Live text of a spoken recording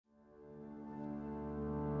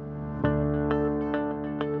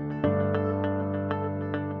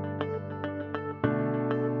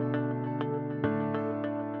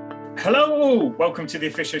Hello, welcome to the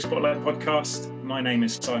Official Spotlight podcast. My name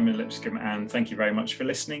is Simon Lipscomb and thank you very much for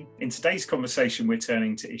listening. In today's conversation, we're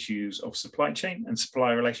turning to issues of supply chain and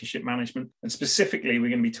supplier relationship management. And specifically, we're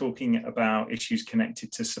going to be talking about issues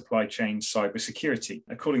connected to supply chain cybersecurity.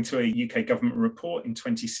 According to a UK government report in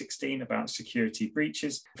 2016 about security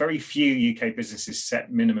breaches, very few UK businesses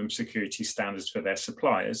set minimum security standards for their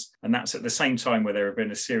suppliers. And that's at the same time where there have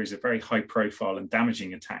been a series of very high profile and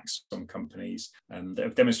damaging attacks on companies that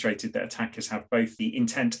have demonstrated that attackers have both the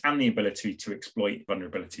intent and the ability to exploit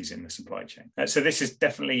vulnerabilities in the supply chain. So this is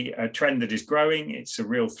definitely a trend that is growing. It's a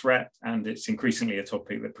real threat, and it's increasingly a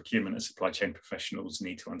topic that procurement and supply chain professionals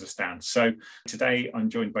need to understand. So today I'm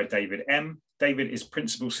joined by David M. David is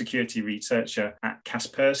Principal Security Researcher at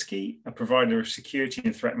Kaspersky, a provider of security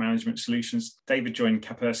and threat management solutions. David joined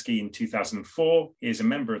Kaspersky in 2004. He is a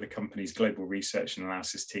member of the company's global research and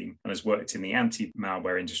analysis team and has worked in the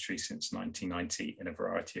anti-malware industry since 1990 in a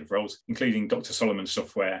variety of roles, including Dr. Solomon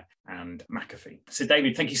Software and McAfee. So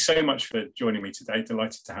David, thank you so much for joining me today.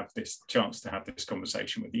 Delighted to have this chance to have this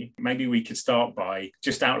conversation with you. Maybe we could start by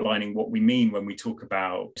just outlining what we mean when we talk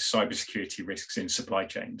about cybersecurity risks in supply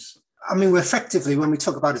chains. I mean, we're effectively, when we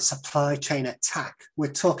talk about a supply chain attack,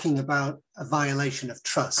 we're talking about a violation of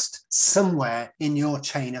trust somewhere in your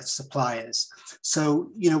chain of suppliers. So,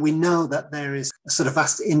 we know that there is a sort of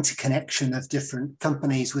vast interconnection of different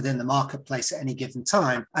companies within the marketplace at any given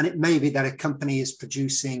time. And it may be that a company is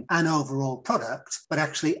producing an overall product, but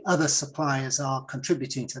actually other suppliers are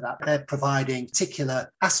contributing to that. They're providing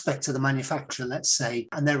particular aspects of the manufacturer, let's say,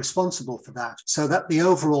 and they're responsible for that. So that the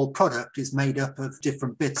overall product is made up of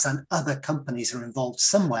different bits and other companies are involved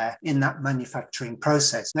somewhere in that manufacturing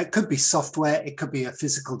process. Now, it could be software, it could be a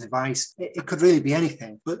physical device, it could really be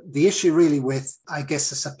anything. But the issue really with, I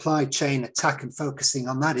guess, a supply chain attack and focusing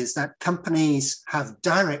on that is that companies have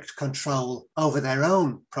direct control over their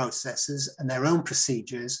own processes and their own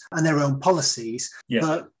procedures and their own policies,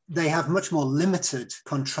 but they have much more limited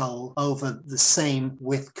control over the same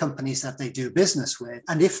with companies that they do business with.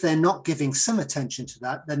 And if they're not giving some attention to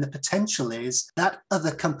that, then the potential is that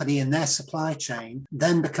other company in their supply chain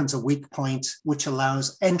then becomes a weak point, which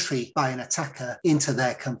allows entry by an attacker into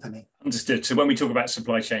their company. Understood. So when we talk about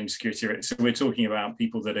supply chain security, so we're talking about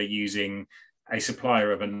people that are using a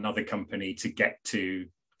supplier of another company to get to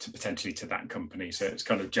potentially to that company. So it's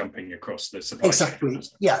kind of jumping across the supply chain. Exactly.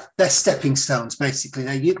 Yeah, they're stepping stones, basically.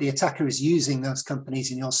 The attacker is using those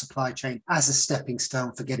companies in your supply chain as a stepping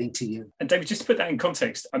stone for getting to you. And David, just to put that in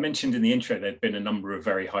context, I mentioned in the intro, there've been a number of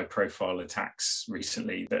very high profile attacks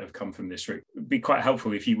recently that have come from this route. It'd be quite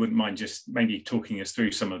helpful if you wouldn't mind just maybe talking us through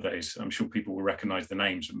some of those. I'm sure people will recognize the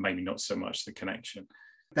names, but maybe not so much the connection.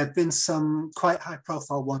 There have been some quite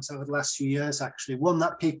high-profile ones over the last few years, actually. One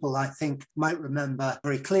that people, I think, might remember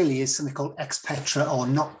very clearly is something called Xpetra or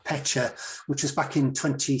NotPetya, which was back in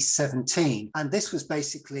 2017. And this was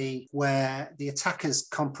basically where the attackers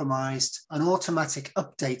compromised an automatic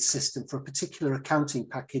update system for a particular accounting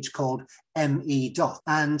package called ME-DOT.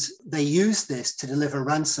 And they used this to deliver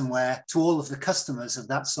ransomware to all of the customers of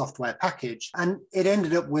that software package. And it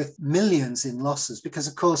ended up with millions in losses because,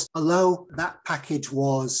 of course, although that package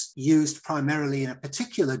was used primarily in a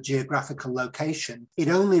particular geographical location, it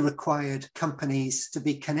only required companies to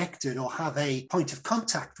be connected or have a point of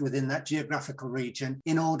contact within that geographical region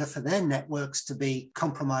in order for their networks to be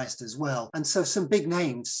compromised as well. And so some big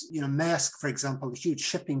names, Maersk, for example, a huge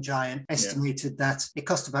shipping giant, estimated that it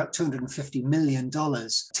cost about $250 million.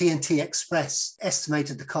 TNT Express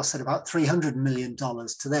estimated the cost at about $300 million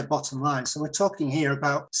to their bottom line. So we're talking here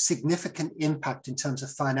about significant impact in terms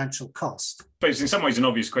of financial cost. I suppose in some ways an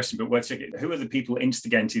obvious question, but who are the people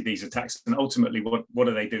instigating these attacks, and ultimately what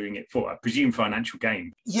are they doing it for? I presume financial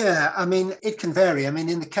gain. Yeah, I mean, it can vary. I mean,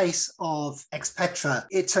 in the case of Xpetra,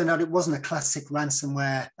 it turned out it wasn't a classic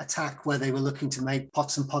ransomware attack where they were looking to make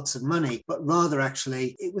pots and pots of money, but rather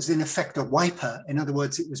actually it was in effect a wiper. In other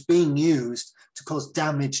words, it was being used to cause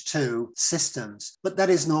damage to systems. But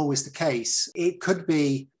that isn't always the case. It could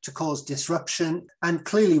be to cause disruption. And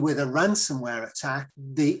clearly with a ransomware attack,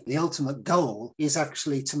 the ultimate goal is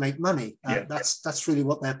actually to make money. That's really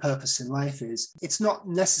what their purpose in life is. It's not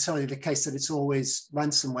necessarily the case that it's always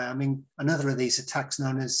ransomware. I mean, another of these attacks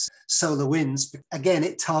known as SolarWinds, again,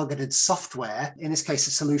 it targeted software, in this case,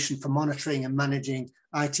 a solution for monitoring and managing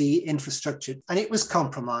IT infrastructure. And it was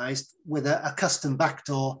compromised with a custom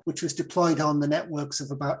backdoor, which was deployed on the networks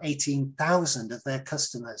of about 18,000 of their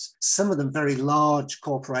customers, some of them very large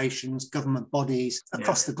corporations, government bodies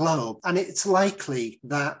across the globe. And it's likely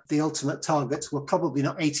that the ultimate targets were probably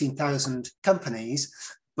not 18,000 companies,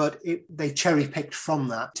 but they cherry picked from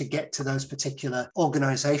that to get to those particular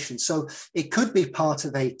organizations. So it could be part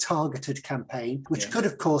of a targeted campaign, which could,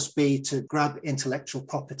 of course, be to grab intellectual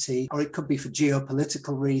property, or it could be for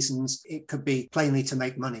geopolitical reasons. It could be plainly to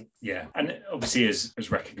make money. Yeah. And obviously,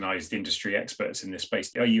 as recognized industry experts in this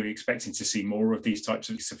space, are you expecting to see more of these types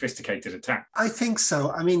of sophisticated attacks? I think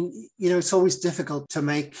so. I mean, it's always difficult to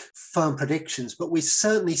make firm predictions, but we've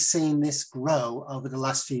certainly seen this grow over the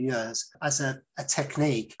last few years as a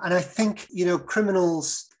technique. And I think,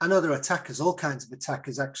 criminals and other attackers, all kinds of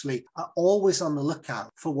attackers actually, are always on the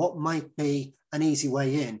lookout for what might be an easy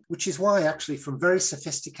way in, which is why actually from very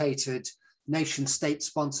sophisticated nation state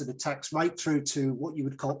sponsored attacks right through to what you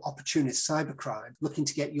would call opportunist cybercrime, looking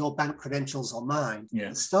to get your bank credentials or mine. Yeah.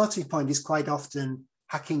 The starting point is quite often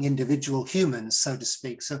hacking individual humans, so to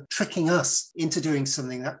speak. So tricking us into doing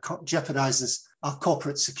something that jeopardizes our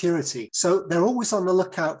corporate security. So they're always on the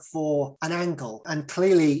lookout for an angle, and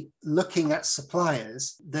clearly looking at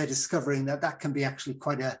suppliers, they're discovering that can be actually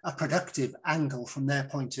quite a productive angle from their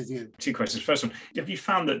point of view. Two questions. First one, have you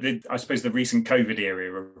found that the recent COVID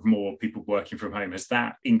era of more people working from home, has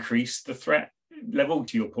that increased the threat level?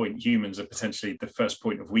 To your point, humans are potentially the first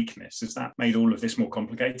point of weakness. Has that made all of this more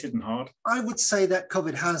complicated and hard? I would say that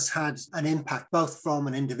COVID has had an impact, both from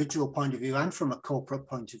an individual point of view and from a corporate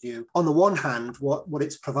point of view. On the one hand, what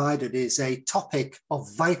it's provided is a topic of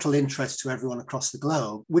vital interest to everyone across the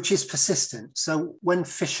globe, which is persistent. So when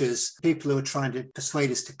phishers, people who are trying to persuade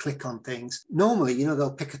us to click on things, normally,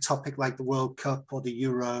 they'll pick a topic like the World Cup or the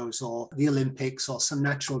Euros or the Olympics or some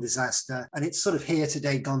natural disaster, and it's sort of here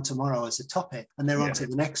today, gone tomorrow as a topic. And they're on to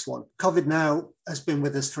the next one. COVID now has been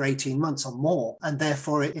with us for 18 months or more, and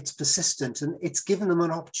therefore it's persistent, and it's given them an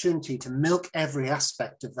opportunity to milk every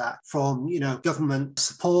aspect of that, from government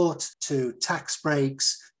support to tax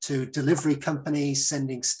breaks to delivery companies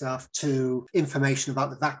sending stuff to information about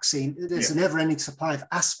the vaccine. There's an ever-ending supply of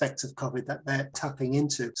aspects of COVID that they're tapping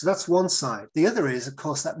into. So that's one side. The other is, of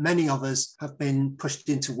course, that many of us have been pushed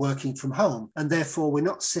into working from home, and therefore we're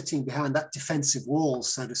not sitting behind that defensive wall,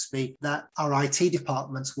 so to speak, that our IT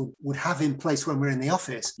departments would have in place when we're in the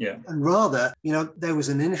office. Yeah. And rather, there was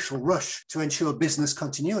an initial rush to ensure business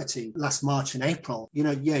continuity last March and April.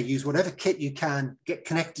 Use whatever kit you can, get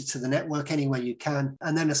connected to the network any way you can,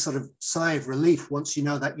 and then a sort of sigh of relief once you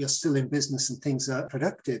know that you're still in business and things are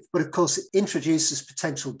productive. But of course, it introduces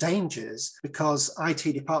potential dangers because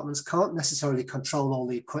IT departments can't necessarily control all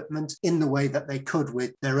the equipment in the way that they could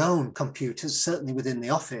with their own computers, certainly within the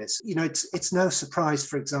office. It's no surprise,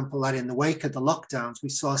 for example, that in the wake of the lockdowns, we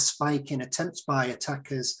saw a spike in attempts by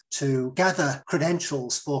attackers to gather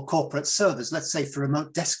credentials for corporate servers, let's say for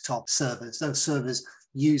remote desktop servers, those servers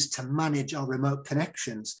used to manage our remote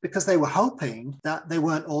connections, because they were hoping that they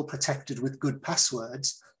weren't all protected with good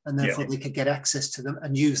passwords, and therefore they could get access to them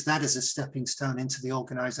and use that as a stepping stone into the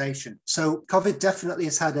organization. So COVID definitely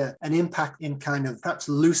has had an impact in kind of perhaps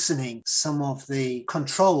loosening some of the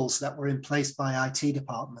controls that were in place by IT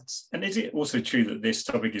departments. And is it also true that this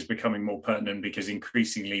topic is becoming more pertinent because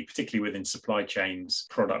increasingly, particularly within supply chains,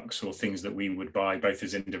 products or things that we would buy both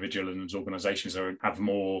as individuals and as organizations have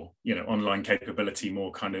more, online capability,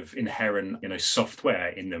 more kind of inherent, software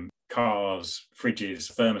in them, cars,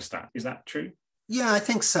 fridges, thermostat. Is that true? Yeah, I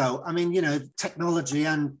think so. I mean, technology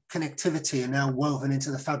and connectivity are now woven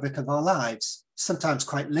into the fabric of our lives, sometimes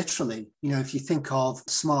quite literally. If you think of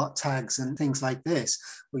smart tags and things like this,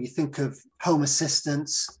 or you think of home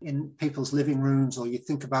assistants in people's living rooms, or you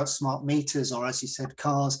think about smart meters, or as you said,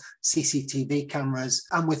 cars, CCTV cameras.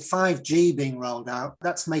 And with 5G being rolled out,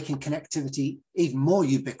 that's making connectivity even more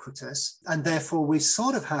ubiquitous. And therefore we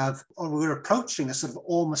sort of we're approaching a sort of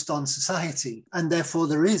almost on society. And therefore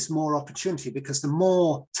there is more opportunity, because the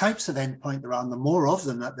more types of endpoint there are, and the more of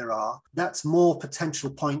them that there are, that's more potential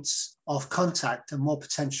points of contact and more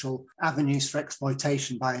potential avenues for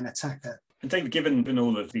exploitation by an attacker. And David, given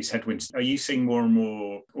all of these headwinds, are you seeing more and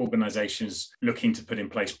more organizations looking to put in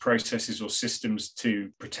place processes or systems to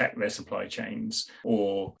protect their supply chains?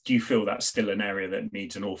 Or do you feel that's still an area that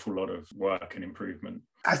needs an awful lot of work and improvement?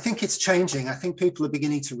 I think it's changing. I think people are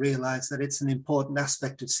beginning to realize that it's an important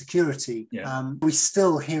aspect of security. We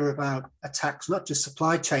still hear about attacks, not just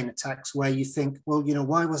supply chain attacks, where you think, well,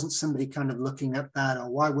 why wasn't somebody kind of looking at that? Or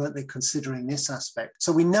why weren't they considering this aspect?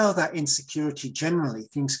 So we know that in security, generally,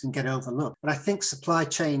 things can get overlooked. But I think supply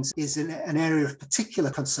chains is an area of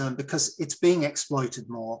particular concern because it's being exploited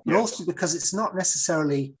more, but also because it's not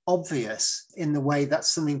necessarily obvious in the way that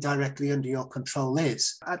something directly under your control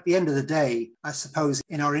is. At the end of the day, I suppose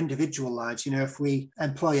in our individual lives. If we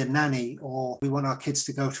employ a nanny or we want our kids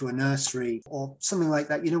to go to a nursery or something like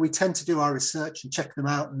that, we tend to do our research and check them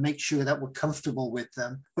out and make sure that we're comfortable with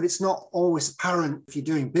them. But it's not always apparent if you're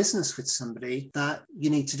doing business with somebody that you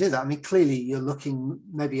need to do that. I mean, clearly you're looking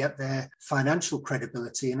maybe at their financial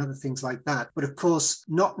credibility and other things like that. But of course,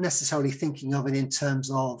 not necessarily thinking of it in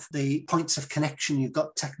terms of the points of connection you've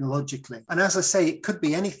got technologically. And as I say, it could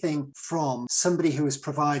be anything from somebody who is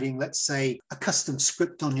providing, let's say, a custom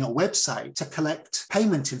script on your website to collect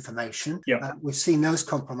payment information. We've seen those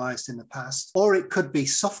compromised in the past. Or it could be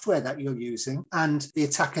software that you're using and the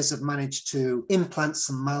attackers have managed to implant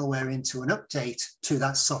some malware into an update to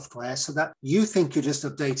that software so that you think you're just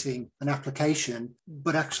updating an application,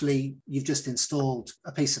 but actually you've just installed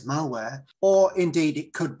a piece of malware. Or indeed,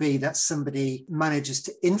 it could be that somebody manages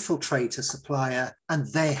to infiltrate a supplier and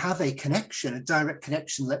they have a connection, a direct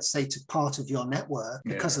connection, let's say, to part of your network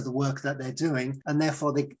because of the work that they're doing. And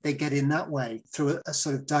therefore, they get in that way through a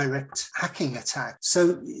sort of direct hacking attack.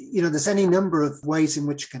 So, there's any number of ways in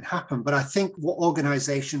which it can happen. But I think what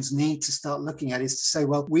organizations need to start looking at is to say,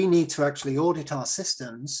 well, we need to actually audit our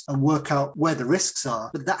systems and work out where the risks are.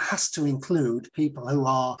 But that has to include people who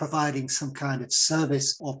are providing some kind of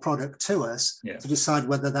service or product to us to decide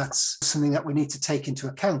whether that's something that we need to take into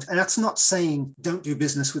account. And that's not saying don't do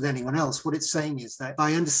business with anyone else. What it's saying is that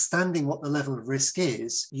by understanding what the level of risk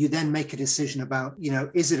is, you then make a decision about,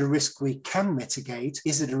 is it a risk we can mitigate?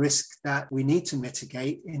 Is it a risk that we need to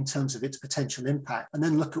mitigate in terms of its potential impact? And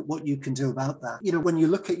then look at what you can do about that. When you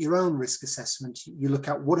look at your own risk assessment, you look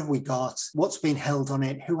at what have we got, what's been held on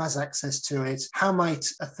it, who has access to it, how might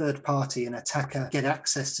a third party, an attacker, get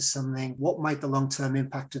access to something, what might the long-term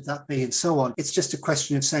impact of that be, and so on. It's just a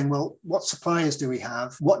question of saying, well, what suppliers do we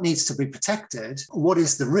have? What needs to be protected? What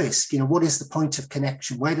is the risk? What is the point of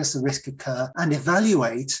connection? Where does the risk occur? And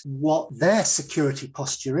evaluate what their security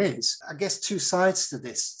posture is. I guess two sides to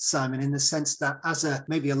this, Simon, in the sense that as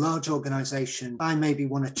maybe a large organization, I maybe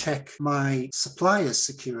want to check my supplier's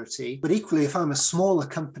security, but equally, if I'm a smaller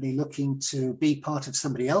company looking to be part of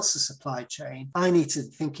somebody else's supply chain, I need to be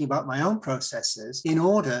thinking about my own processes in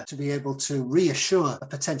order to be able to reassure a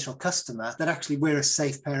potential customer that actually we're a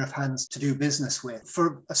safe pair of hands to do business with.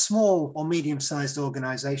 For a small or medium-sized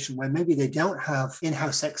organization where maybe they don't have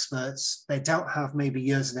in-house experts, they don't have maybe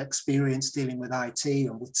years of experience dealing with IT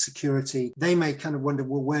and with security, they may kind of wonder,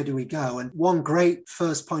 well, where do we go? And one great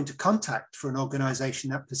first point of contact for an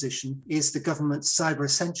organization in that position is the government's Cyber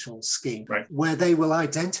Essentials scheme, where they will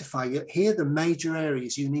identify, here are the major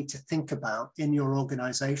areas you need to think about in your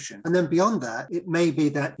organization. And then beyond that, it may be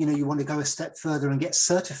that, you want to go a step further and get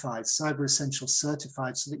certified, Cyber Essentials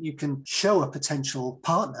certified, so that you can show a potential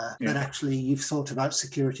partner that actually you've thought about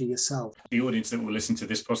security yourself. The audience that will listen to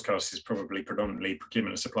this podcast is probably predominantly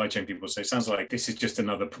procurement and supply chain people. So it sounds like this is just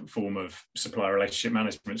another form of supplier relationship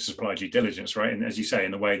management, supply due diligence, right? And as you say,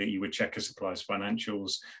 in the way that you would check a supplier's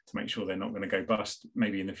financials to make sure they're not going to go bust,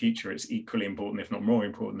 maybe in the future, it's equally important, if not more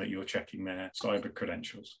important, that you're checking their cyber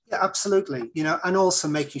credentials. Yeah, absolutely. And also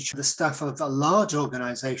making sure the staff of a large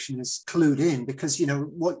organization is clued in, because,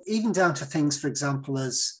 what even down to things, for example,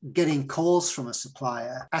 as getting calls from a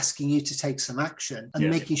supplier asking you to take some action and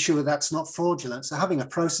making sure that's not fraudulent. So having a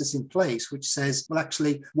process in place which says, well,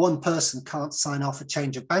 actually, one person can't sign off a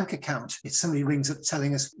change of bank account if somebody rings up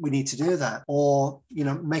telling us we need to do that, or,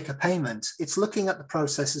 make a payment. It's looking at the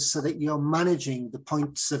processes so that you're managing the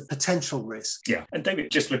points of potential risk. Yeah. And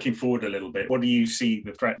David, just looking forward a little bit, what do you see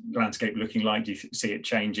the threat landscape looking like? Do you see it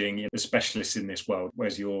changing? The specialists in this world,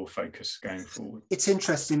 where's your focus going forward? It's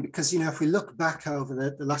interesting because, if we look back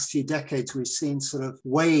over the last few decades, we've seen sort of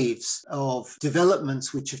waves of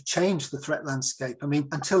developments which have changed the threat landscape. I mean,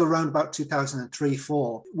 until around about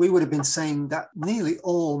 2003-4, we would have been saying that nearly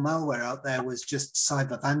all malware out there was just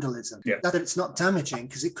cyber vandalism. That it's not damaging,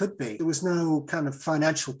 because it could be. There was no kind of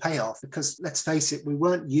financial payoff because, let's face it, we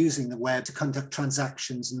weren't using the web to conduct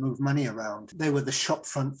transactions and move money around. They were the shop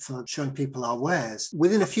front for showing people our wares.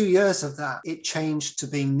 Within a few years of that, it changed to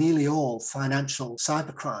being nearly all financial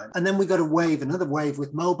cybercrime. And then we got another wave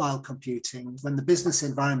with mobile computing, when the business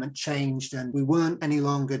environment changed and we weren't any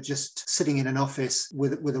longer just sitting in an office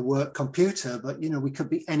with a work computer, but, we could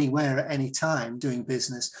be anywhere at any time doing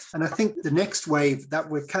business. And I think the next wave that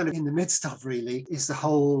we're kind of in the midst of really is the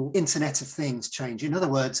whole Internet of Things change. In other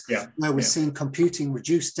words, where we're seeing computing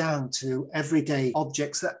reduced down to everyday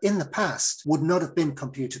objects that in the past would not have been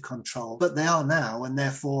computer controlled, but they are now. And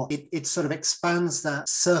therefore it sort of expands that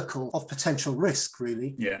circle of potential risk,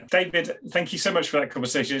 really. Yeah. David, thank you so much for that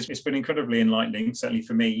conversation. It's been incredibly enlightening, certainly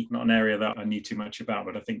for me, not an area that I knew too much about,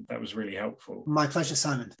 but I think that was really helpful. My pleasure,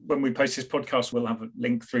 Simon. When we post this podcast, we'll have a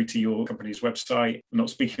link through to your company company's website. I'm not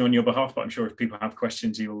speaking on your behalf, but I'm sure if people have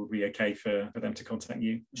questions, you will be okay for them to contact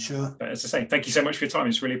you. Sure. But as I say, thank you so much for your time.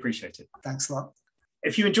 It's really appreciated. Thanks a lot.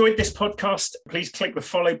 If you enjoyed this podcast, please click the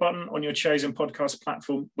follow button on your chosen podcast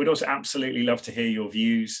platform. We'd also absolutely love to hear your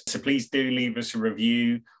views. So please do leave us a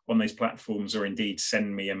review on those platforms, or indeed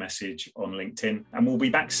send me a message on LinkedIn. And we'll be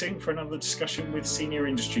back soon for another discussion with senior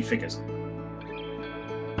industry figures.